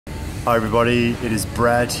Hi everybody, it is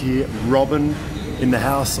Brad here, Robin in the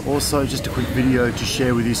house. Also just a quick video to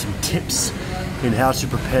share with you some tips in how to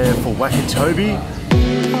prepare for Wakatobi.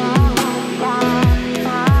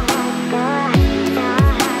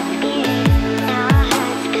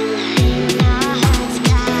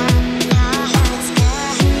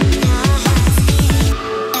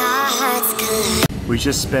 We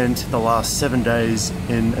just spent the last 7 days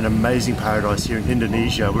in an amazing paradise here in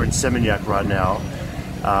Indonesia. We're in Seminyak right now.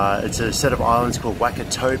 It's a set of islands called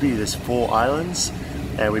Wakatobi. There's 4 islands,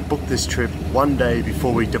 and we booked this trip 1 day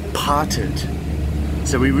before we departed.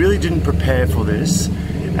 So we really didn't prepare for this,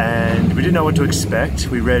 and we didn't know what to expect.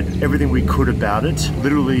 We read everything we could about it,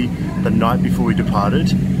 literally the night before we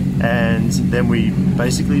departed, and then we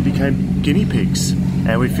basically became guinea pigs,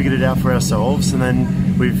 and we figured it out for ourselves. And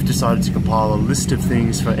then we've decided to compile a list of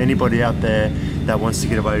things for anybody out there that wants to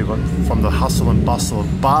get away from the hustle and bustle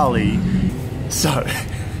of Bali. So,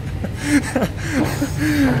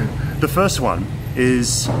 the first one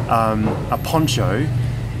is a poncho.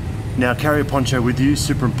 Now, carry a poncho with you,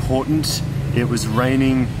 super important. It was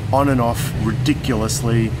raining on and off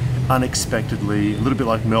ridiculously, unexpectedly, a little bit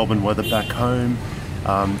like Melbourne weather back home.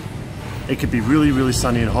 It could be really, really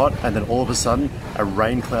sunny and hot, and then all of a sudden, a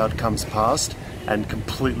rain cloud comes past and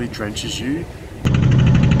completely drenches you.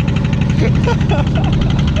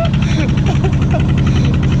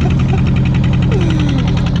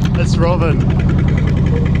 That's Robin.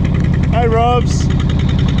 Hey Robs,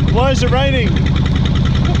 why is it raining?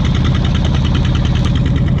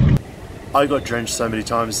 I got drenched so many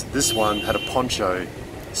times. This one had a poncho,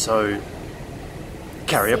 so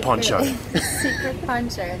carry a poncho. Secret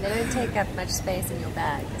poncho, and they don't take up much space in your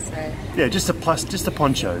bag, so. Yeah, just a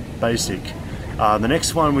poncho, basic. The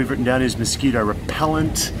next one we've written down is mosquito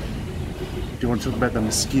repellent. Do you want to talk about the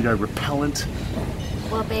mosquito repellent?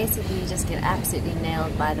 Well, basically you just get absolutely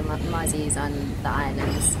nailed by the mozzies on the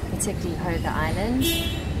islands, particularly Hoga Island.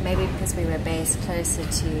 Maybe because we were based closer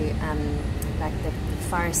to like the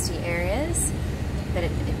foresty areas, but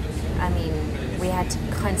I mean, we had to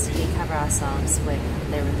constantly cover ourselves with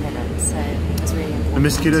the repellent, so it was really important. The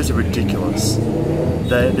mosquitoes are ridiculous.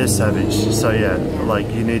 They're savage. So yeah, like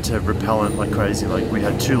you need to repellent like crazy. Like we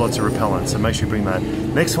had 2 lots of repellent, so make sure you bring that.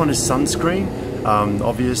 Next one is sunscreen.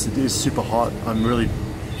 Obvious, it is super hot. I'm really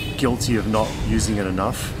guilty of not using it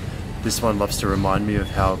enough. This one loves to remind me of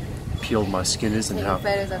how peeled my skin is and how.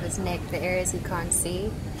 Photos of his neck, the areas you can't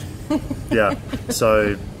see. Yeah,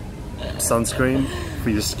 so sunscreen for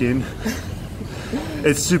your skin.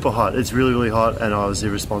 It's super hot. It's really, really hot, and I was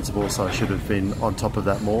irresponsible, so I should have been on top of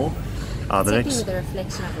that more. Particularly with the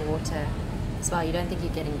reflection of the water as well. You don't think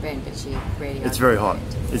you're getting burnt, but you really are. It's very hot.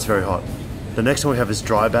 It's very hot. The next one we have is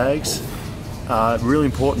dry bags. Really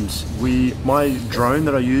important. My drone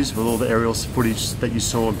that I use with all the aerial footage that you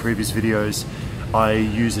saw in previous videos, I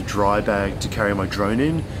use a dry bag to carry my drone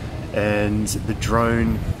in, and the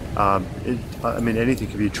drone, I mean anything,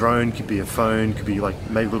 could be a drone, could be a phone, could be like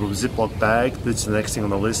maybe a little Ziploc bag. That's the next thing on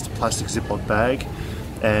the list, plastic Ziploc bag,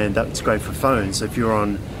 and that's great for phones. So if you're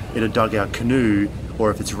in a dugout canoe, or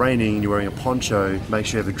if it's raining and you're wearing a poncho, make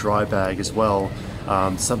sure you have a dry bag as well.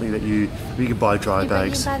 Something that you can buy dry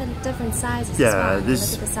bags. But you buy the different sizes. Yeah, as well.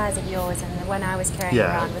 Look at the size of yours, and the one I was carrying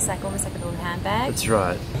around was like almost like a little handbag. That's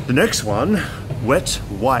right. The next one, wet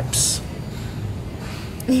wipes.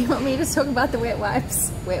 You want me to talk about the wet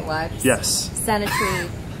wipes? Wet wipes. Yes. Sanitary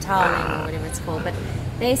toweling or whatever it's called. But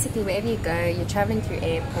basically, wherever you go, you're traveling through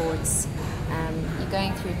airports, you're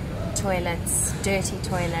going through toilets, dirty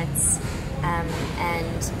toilets.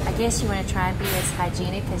 And I guess you want to try and be as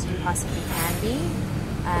hygienic as you possibly can be,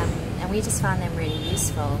 and we just found them really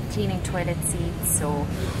useful. Cleaning toilet seats, or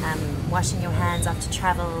washing your hands after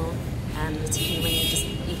travel, particularly when you just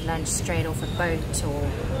eat lunch straight off a boat or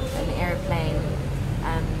an airplane.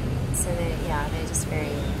 So they're just very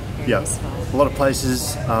useful. A lot of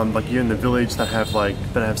places, like you're in the village, that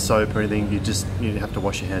don't have soap or anything. You have to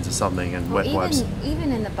wash your hands or something, and wet wipes.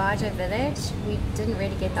 Even in the BYO village, we didn't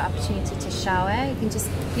really get the opportunity to shower. You can just,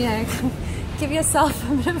 give yourself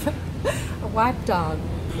a bit of a wipe down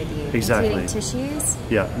with you, including tissues.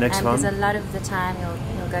 Yeah, next one. Because a lot of the time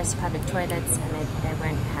you'll go to public toilets and they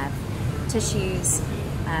won't have tissues.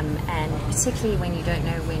 And particularly when you don't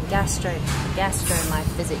know when gastro might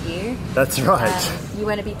visit you. That's right. You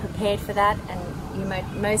want to be prepared for that, and you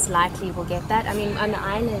most likely will get that. I mean, on the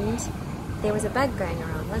island, there was a bug going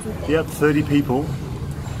around, wasn't there? Yep, 30 people.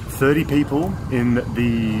 30 people in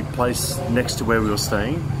the place next to where we were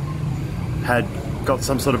staying had got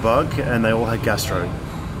some sort of bug, and they all had gastro.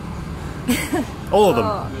 All of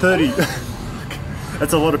them. 30.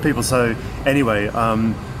 That's a lot of people. So anyway,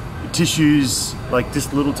 Tissues, like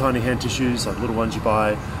just little tiny hand tissues, like little ones you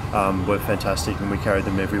buy, were fantastic, and we carried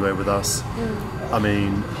them everywhere with us. I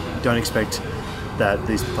mean, don't expect that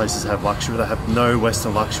these places have luxury. They have no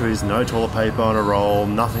Western luxuries, no toilet paper on a roll,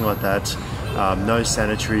 nothing like that. No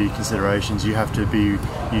sanitary considerations. You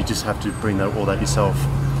just have to bring all that yourself.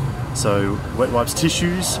 So wet wipes,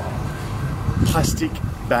 tissues, plastic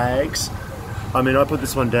bags. I mean, I put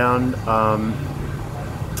this one down.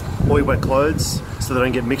 All your wet clothes, so they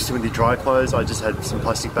don't get mixed in with your dry clothes. I just had some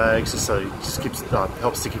plastic bags, just so it just keeps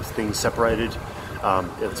helps to keep things separated. Yeah,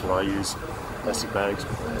 that's what I use, plastic bags.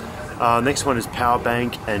 Next one is power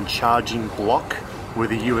bank and charging block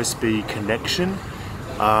with a USB connection.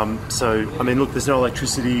 So, I mean, look, there's no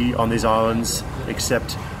electricity on these islands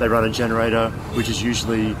except they run a generator, which is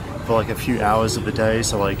usually for like a few hours of the day.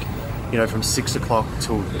 So like, you know, from 6 o'clock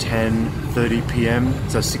till 10:30 p.m.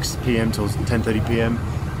 So 6 p.m. till 10:30 p.m.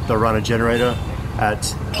 They'll run a generator at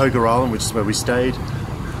Poker Island, which is where we stayed.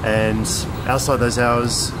 And outside those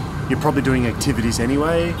hours, you're probably doing activities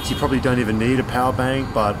anyway, so you probably don't even need a power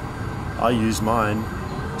bank, but I use mine.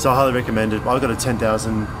 So I highly recommend it. I've got a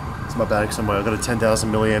 10,000, it's in my bag somewhere, I've got a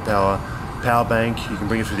 10,000 milliamp hour power bank. You can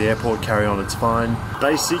bring it through the airport, carry on, it's fine.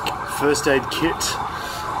 Basic first aid kit.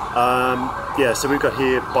 Yeah, so we've got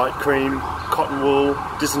here bite cream, cotton wool,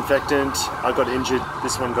 disinfectant. I got injured,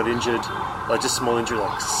 this one got injured, like just small injury,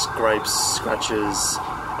 like scrapes, scratches.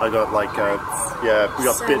 I got like, yeah, we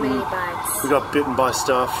got so bitten. We got bitten by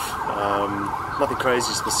stuff. Nothing crazy,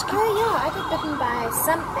 just the skin. Oh yeah, I got bitten by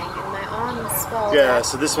something and my arm swelled. Yeah, up.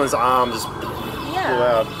 so this one's arm just blew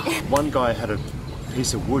out. One guy had a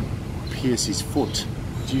piece of wood pierce his foot.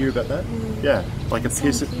 Did you hear about that? Yeah, like a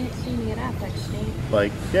piece of... cleaning it up, actually.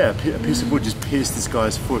 Like, yeah, a piece of wood just pierced this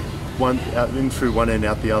guy's foot, one out in through one end,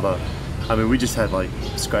 out the other. I mean, we just had like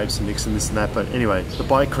scrapes and nicks and this and that, but anyway, the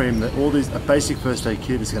bite cream, all these, a basic first aid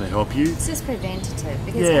kit is going to help you. It's just preventative,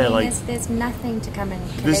 because I mean, like, there's nothing to come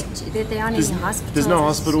and collect you. There aren't any hospitals. There's no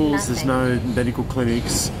hospitals, there's no medical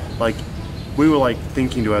clinics. Like, we were like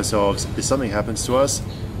thinking to ourselves, if something happens to us,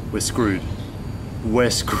 we're screwed.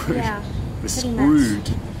 We're screwed. Yeah, we're screwed.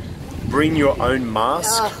 Much. Bring your own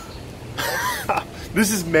mask. Oh.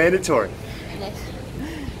 This is mandatory.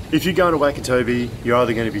 If you're going to Wakatobi, you're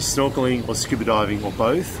either going to be snorkeling or scuba diving or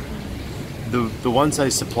both. The ones they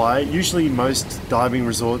supply, usually most diving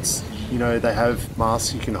resorts, you know, they have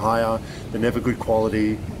masks you can hire. They're never good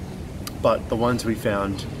quality, but the ones we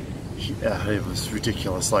found, it was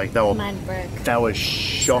ridiculous. Like they were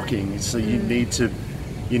shocking. So you need to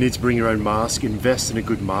bring your own mask. Invest in a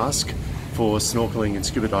good mask for snorkeling and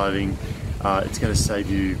scuba diving. It's going to save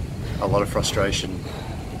you a lot of frustration.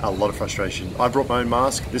 I brought my own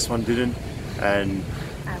mask, this one didn't, and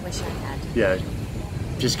I wish I had. Yeah,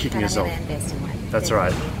 just kicking yourself. I'm gonna invest in one. That's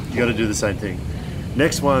right. You got to do the same thing.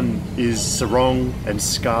 Next one is Sarong and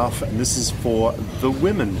Scarf, and this is for the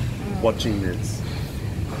women watching this.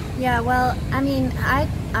 Yeah, well, I mean,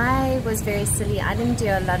 I was very silly. I didn't do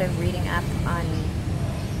a lot of reading up on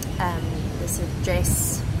the sort of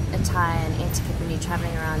dress attire and etiquette when you're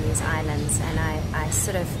traveling around these islands, and I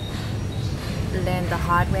sort of learned the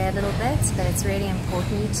hard way a little bit, but it's really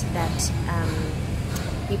important that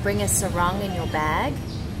you bring a sarong in your bag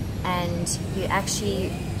and you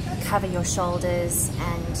actually cover your shoulders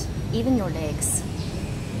and even your legs.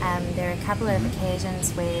 There are a couple of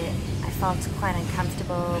occasions where I felt quite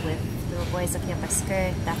uncomfortable with little boys looking at my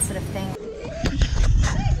skirt, that sort of thing.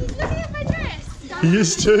 He's looking at my dress. He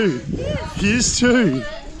is too. He is too.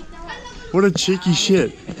 What a cheeky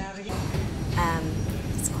shit.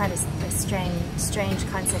 It's quite a strange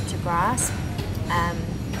concept to grasp,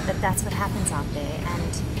 but that's what happens out there.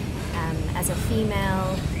 And as a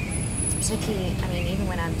female, particularly, I mean, even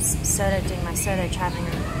when I'm doing my solo traveling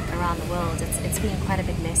around the world, it's been quite a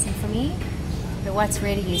big lesson for me. But what's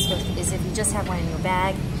really useful is if you just have one in your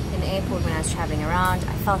bag. In the airport when I was traveling around,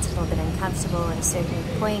 I felt a little bit uncomfortable at a certain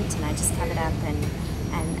point, and I just covered up,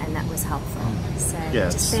 and that was helpful. So yeah,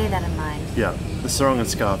 just bear that in mind. Yeah, the sarong and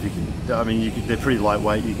scarf, they're pretty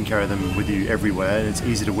lightweight. You can carry them with you everywhere, and it's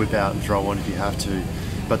easy to whip out and throw on if you have to.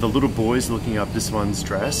 But the little boys looking up this one's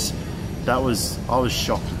dress, I was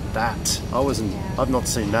shocked at that. I've not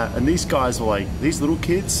seen that. And these guys were like, these little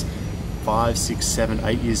kids, 5, 6, 7,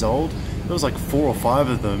 8 years old. There was like 4 or 5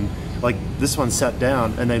 of them. Like this one sat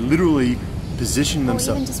down and they literally positioned themselves.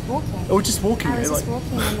 Or even just walking. Or just walking. I was just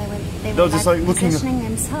walking and they were just like positioning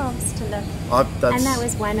themselves to look. And that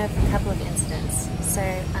was one of a couple of incidents. So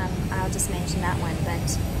I'll just mention that one.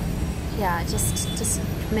 But yeah, just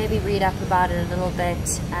maybe read up about it a little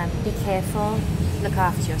bit. Be careful. Look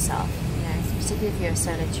after yourself. You know, particularly if you're a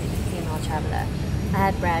solo female traveler. I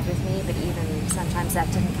had Brad with me, but even sometimes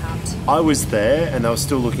that didn't count. I was there and they were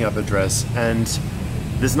still looking up a dress, and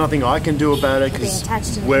there's nothing I can do about it because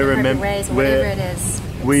we're whatever it is.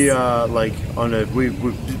 We are like on a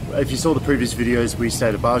if you saw the previous videos, we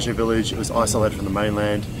stayed at BYO village. It was isolated from the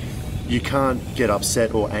mainland. You can't get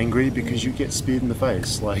upset or angry because you get speared in the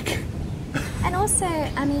face, like. And also,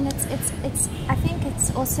 I mean, it's. I think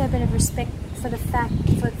it's also a bit of respect for the fact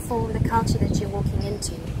for the culture that you're walking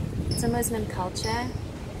into. It's a Muslim culture,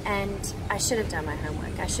 and I should have done my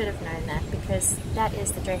homework. I should have known that because that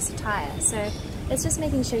is the dress attire. So it's just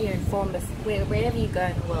making sure you're informed of wherever you go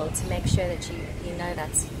in the world to make sure that you know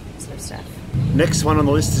that sort of stuff. Next one on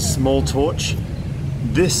the list is small torch.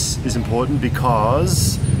 This is important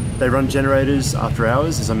because they run generators after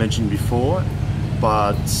hours, as I mentioned before,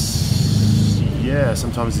 but yeah,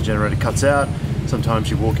 sometimes the generator cuts out. Sometimes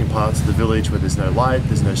you walk in parts of the village where there's no light,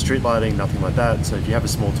 there's no street lighting, nothing like that. So if you have a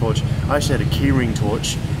small torch, I actually had a keyring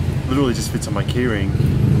torch, literally just fits on my keyring.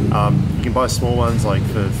 You can buy small ones like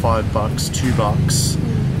for $5,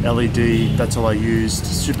 $2, LED, that's all I used.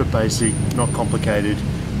 Super basic, not complicated.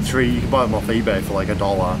 You can buy them off eBay for like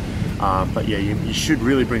 $1. But yeah, you should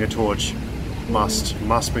really bring a torch. Must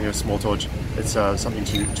bring a small torch. It's something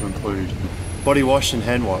to include. Body wash and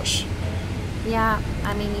hand wash. Yeah,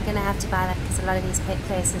 I mean, you're going to have to buy that because a lot of these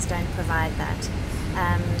places don't provide that.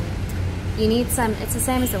 You need some, it's the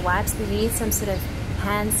same as the wipes, but you need some sort of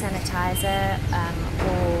hand sanitizer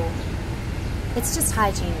or it's just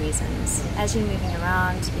hygiene reasons. As you're moving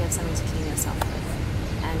around, you have something to clean yourself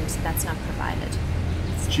with, and that's not provided.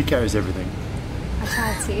 She carries everything. I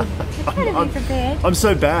try to. I try to be prepared. I'm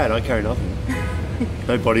so bad, I carry nothing.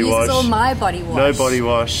 No body wash. This is all my body wash. No body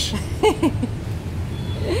wash.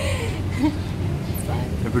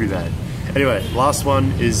 They're pretty bad. Anyway, last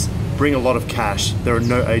one is bring a lot of cash. There are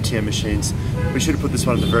no ATM machines. We should have put this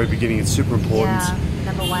one at the very beginning. It's super important. Yeah,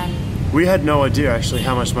 number one. We had no idea actually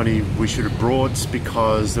how much money we should have brought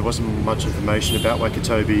because there wasn't much information about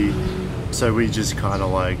Wakatobi. So we just kind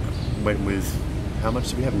of like went with, how much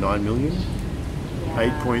did we have? 9 million?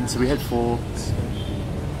 Yeah. 8 points. So we had 4.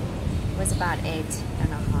 It was about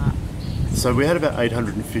 8.5. So we had about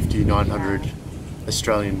 850, 900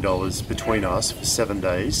 Australian dollars between us for 7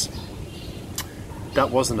 days.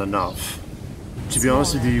 That wasn't enough. To be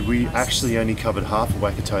honest with you, we actually only covered half of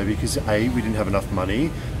Wakatobi because A, we didn't have enough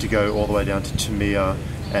money to go all the way down to Tamia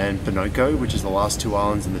and Poncho, which is the last 2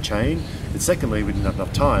 islands in the chain. And secondly, we didn't have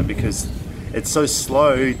enough time because it's so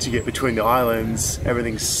slow to get between the islands.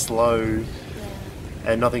 Everything's slow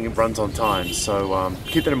and nothing runs on time. So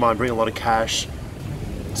keep that in mind, bring a lot of cash.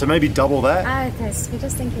 So maybe double that. Okay, so we're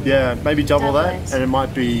just thinking. Yeah, maybe double that, and it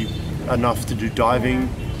might be enough to do diving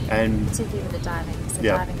and. Particularly with the diving, so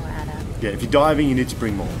diving will add up. Yeah, if you're diving, you need to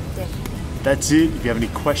bring more. Definitely. That's it. If you have any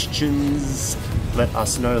questions, let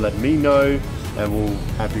us know, let me know, and we'll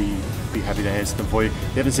be happy to answer them for you. If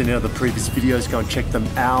you haven't seen any of the previous videos, go and check them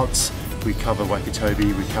out. We cover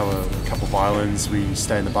Wakatobi, we cover a couple of islands, we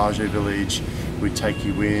stay in the BYO village, we take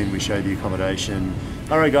you in, we show you the accommodation.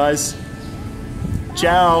 Alright guys,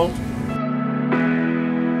 ciao!